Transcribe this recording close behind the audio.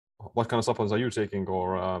what kind of supplements are you taking,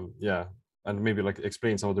 or yeah, and maybe like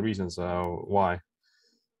explain some of the reasons why.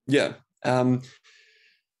 Yeah.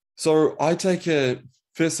 So I take a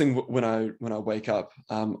first thing when I wake up,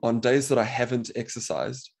 on days that I haven't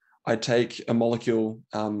exercised, I take a molecule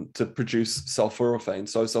to produce sulforaphane.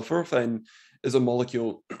 So sulforaphane is a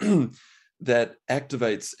molecule that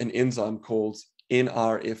activates an enzyme called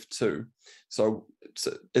NRF2. So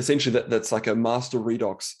essentially that's like a master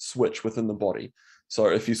redox switch within the body. So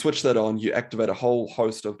if you switch that on, you activate a whole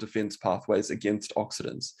host of defense pathways against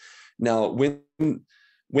oxidants. Now,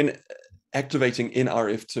 when activating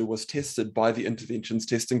NRF2 was tested by the interventions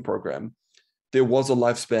testing program, there was a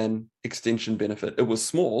lifespan extension benefit. It was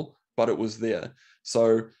small, but it was there.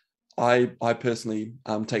 So I personally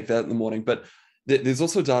take that in the morning. But there's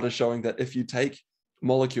also data showing that if you take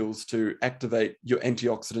molecules to activate your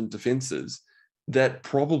antioxidant defenses, that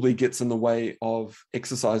probably gets in the way of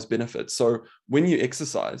exercise benefits. So when you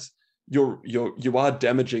exercise, you are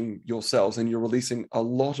damaging your cells and you're releasing a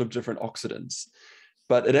lot of different oxidants.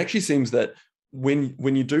 But it actually seems that when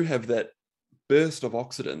you do have that burst of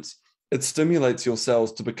oxidants, it stimulates your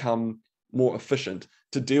cells to become more efficient,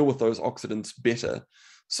 to deal with those oxidants better.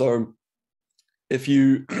 So if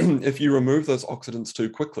you if you remove those oxidants too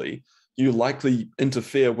quickly, you likely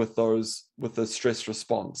interfere with the stress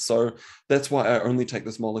response. So that's why I only take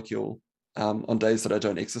this molecule on days that I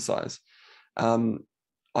don't exercise.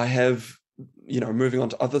 I have, moving on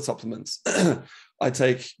to other supplements, I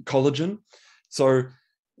take collagen. So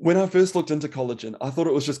when I first looked into collagen, I thought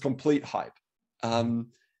it was just complete hype.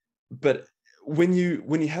 But when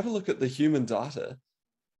you have a look at the human data,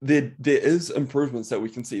 there is improvements that we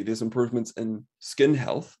can see. There's improvements in skin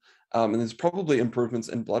health, and there's probably improvements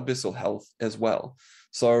in blood vessel health as well.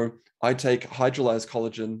 So I take hydrolyzed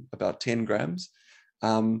collagen, about 10 grams.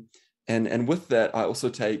 And with that, I also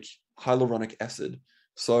take hyaluronic acid.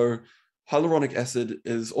 So hyaluronic acid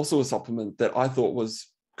is also a supplement that I thought was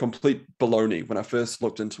complete baloney when I first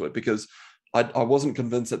looked into it, because I wasn't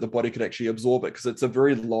convinced that the body could actually absorb it because it's a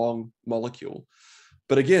very long molecule.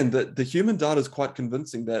 But again, the human data is quite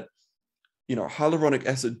convincing that, hyaluronic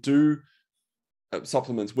acid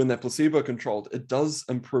supplements, when they're placebo controlled, it does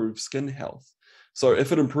improve skin health. So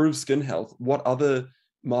if it improves skin health, what other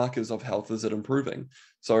markers of health is it improving?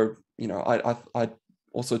 So, I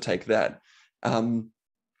also take that.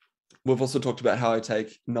 We've also talked about how I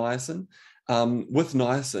take niacin. With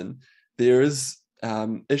niacin, there is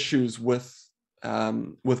issues with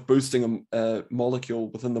boosting a molecule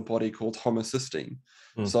within the body called homocysteine.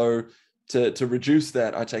 So to reduce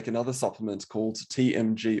that, I take another supplement called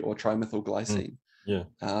TMG, or trimethylglycine.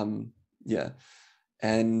 Yeah.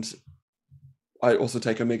 And I also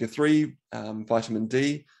take omega-3, vitamin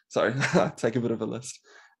D. Sorry, I take a bit of a list.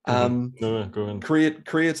 Go ahead.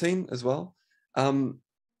 Creatine as well.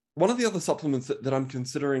 One of the other supplements that I'm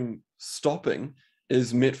considering stopping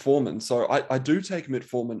is metformin. So I do take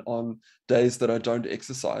metformin on days that I don't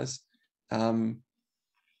exercise. I'm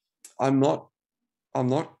not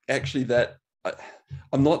actually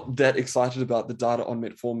I'm not that excited about the data on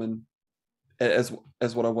metformin as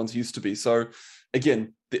what I once used to be. So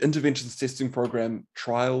again, the interventions testing program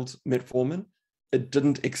trialed metformin. It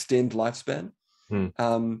didn't extend lifespan.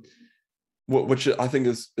 Which I think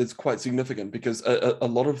is quite significant, because a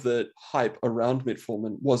lot of the hype around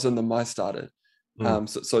metformin was in the mice data.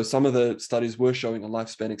 So some of the studies were showing a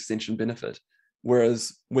lifespan extension benefit,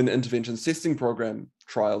 whereas when the interventions testing program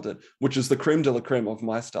trialed it, which is the creme de la creme of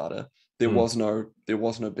mice data, there was no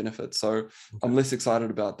benefit. So I'm less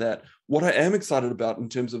excited about that. What I am excited about in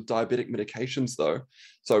terms of diabetic medications, though,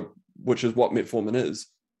 which is what metformin is,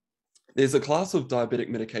 there's a class of diabetic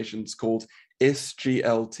medications called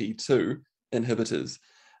SGLT2 inhibitors.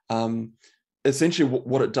 Essentially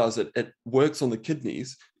what it does, it works on the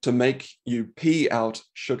kidneys to make you pee out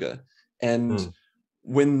sugar. And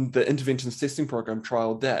when the interventions testing program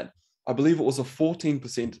trialed that, I believe it was a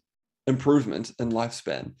 14% improvement in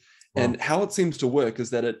lifespan. Wow. And how it seems to work is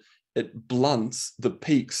that it blunts the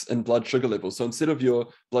peaks in blood sugar levels. So instead of your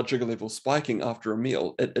blood sugar level spiking after a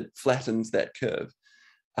meal, it flattens that curve.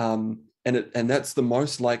 And that's the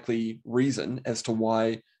most likely reason as to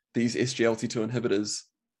why these SGLT2 inhibitors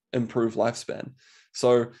improve lifespan.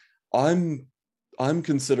 So I'm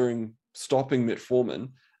considering stopping metformin,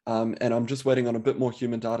 and I'm just waiting on a bit more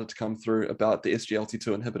human data to come through about the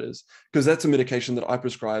SGLT2 inhibitors, because that's a medication that I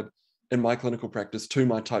prescribe in my clinical practice to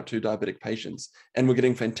my type 2 diabetic patients, and we're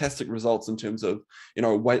getting fantastic results in terms of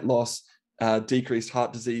weight loss, decreased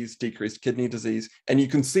heart disease, decreased kidney disease, and you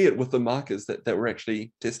can see it with the markers that we're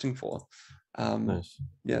actually testing for. Nice.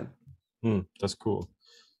 Yeah. That's cool.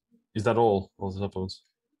 Is that all the supplements?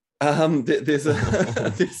 There's a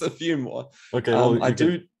there's a few more. Okay, well, I you can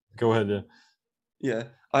do, go ahead. Yeah. yeah,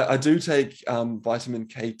 I do take vitamin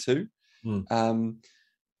K2. Mm, Um,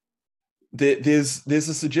 there's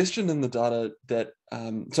a suggestion in the data that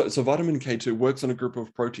so vitamin K2 works on a group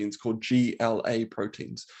of proteins called GLA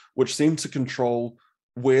proteins, which seem to control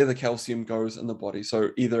where the calcium goes in the body.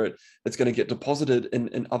 So either it's going to get deposited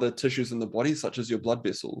in other tissues in the body, such as your blood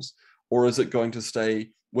vessels, or is it going to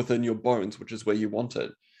stay within your bones, which is where you want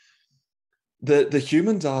it. The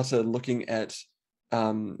human data looking at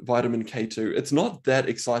vitamin K2, it's not that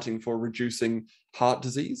exciting for reducing heart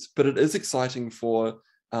disease, but it is exciting for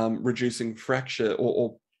reducing fracture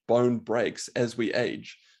or bone breaks as we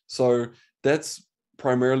age. So that's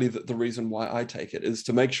primarily the reason why I take it, is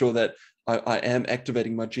to make sure that I am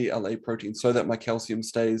activating my GLA protein so that my calcium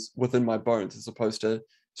stays within my bones as opposed to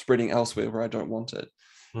spreading elsewhere where I don't want it.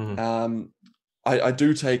 mhm, Um, I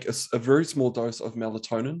do take a very small dose of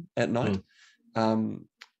melatonin at night. mm, Um,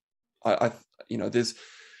 I you know,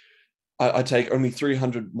 I take only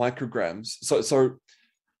 300 micrograms. So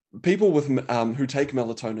people with who take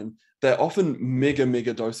melatonin, they're often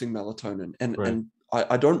mega dosing melatonin, and right.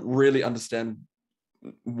 I don't really understand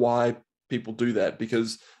why people do that,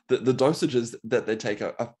 because the dosages that they take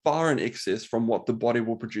are far in excess from what the body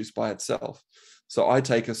will produce by itself. So I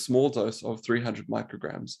take a small dose of 300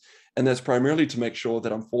 micrograms, and that's primarily to make sure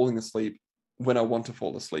that I'm falling asleep when I want to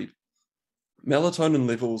fall asleep. Melatonin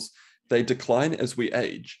levels, they decline as we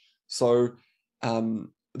age. So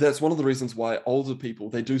that's one of the reasons why older people,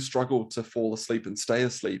 they do struggle to fall asleep and stay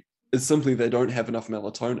asleep, is simply they don't have enough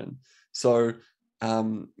melatonin. So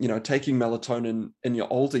taking melatonin in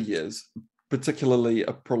your older years, particularly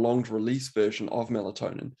a prolonged release version of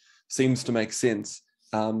melatonin, seems to make sense,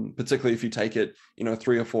 particularly if you take it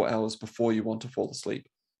 3 or 4 hours before you want to fall asleep.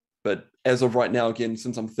 But as of right now, again,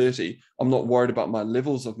 since I'm 30, I'm not worried about my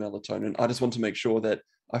levels of melatonin. I just want to make sure that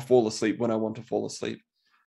I fall asleep when I want to fall asleep.